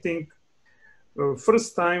your meeting.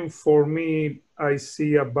 First time for me, I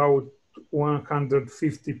see about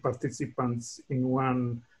 150 participants in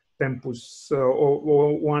one campus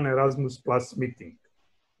or one Erasmus Plus meeting.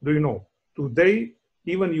 Do you know, today,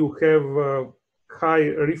 even you have a high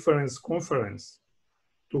reference conference,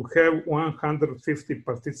 to have 150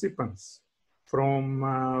 participants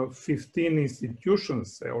from 15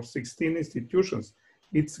 institutions or 16 institutions,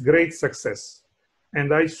 it's great success.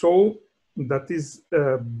 And I saw that is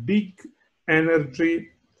a big energy,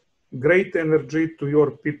 great energy to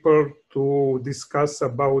your people to discuss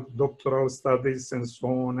about doctoral studies and so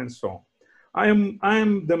on and so on. I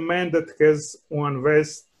am the man that has one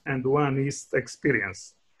vest and one is experience.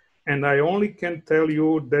 And I only can tell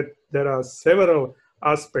you that there are several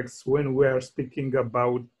aspects when we are speaking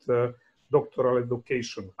about doctoral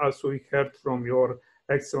education, as we heard from your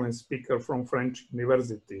excellent speaker from French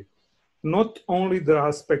University. Not only the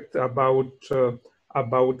aspect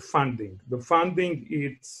about funding. The funding,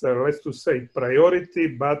 it's, let's to say, priority,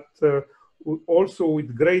 but also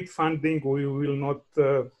with great funding, we will not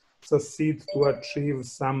succeed to achieve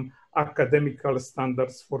some academical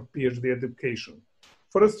standards for PhD education.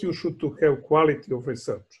 First, you should to have quality of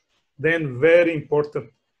research. Then very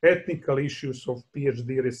important ethical issues of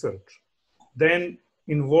PhD research. Then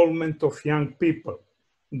involvement of young people.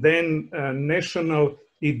 Then national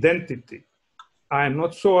identity. I am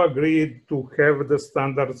not so agreed to have the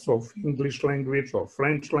standards of English language or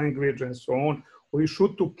French language and so on. We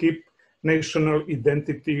should to keep national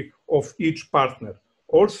identity of each partner.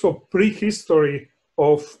 Also prehistory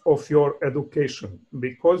of your education,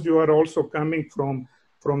 because you are also coming from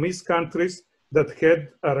these countries that had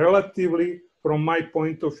a relatively, from my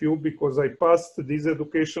point of view, because I passed this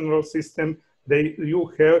educational system,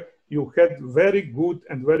 you had very good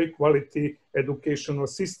and very quality educational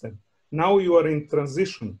system. Now you are in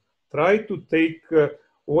transition. Try to take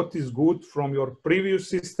what is good from your previous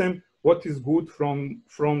system, what is good from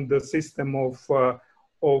the system of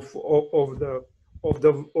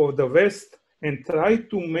the West, and try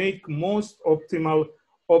to make most optimal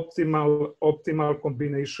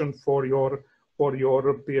combination for your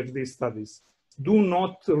PhD studies. Do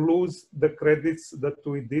not lose the credits that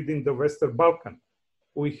we did in the Western Balkan.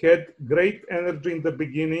 We had great energy in the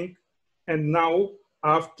beginning, and now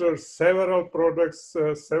after several projects,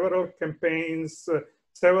 several campaigns,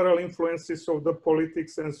 several influences of the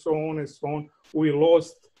politics and so on, we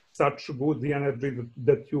lost such good energy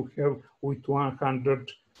that you have with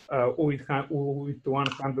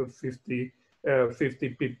 150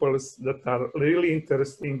 people that are really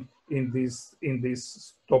interesting in this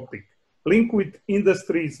topic. Link with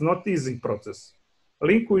industry is not easy process.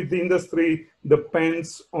 Link with industry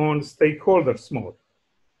depends on stakeholders more.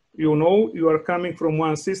 You know, you are coming from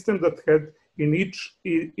one system that had in each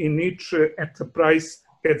enterprise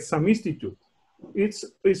had some institute.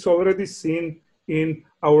 It's already seen in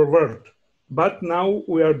our world, but now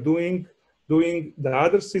we are doing the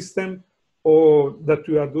other system, or that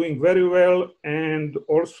we are doing very well. And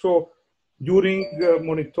also during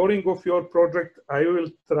monitoring of your project, I will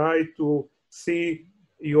try to see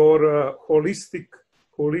your holistic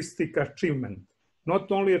achievement,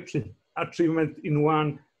 not only achievement in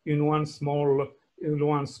one small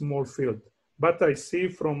field. But I see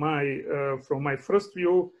from my first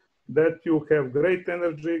view that you have great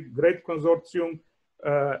energy, great consortium,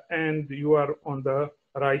 and you are on the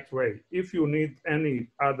right way. If you need any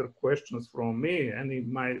other questions from me, any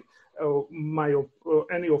of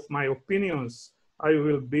my opinions, I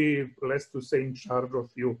will be, let's to say, in charge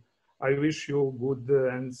of you. I wish you good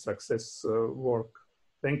and success work.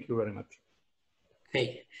 Thank you very much.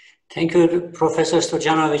 Okay. Thank you, Professor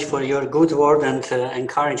Stojanovic, for your good word and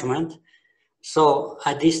encouragement. So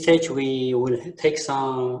at this stage, we will take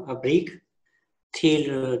a break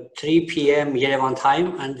till 3 p.m. Yerevan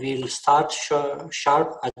time, and we'll start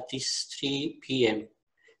sharp at this 3 p.m.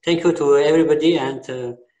 Thank you to everybody,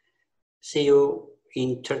 and see you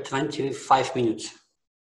in 25 minutes.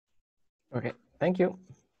 Okay, thank you.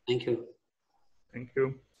 Thank you. Thank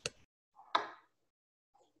you.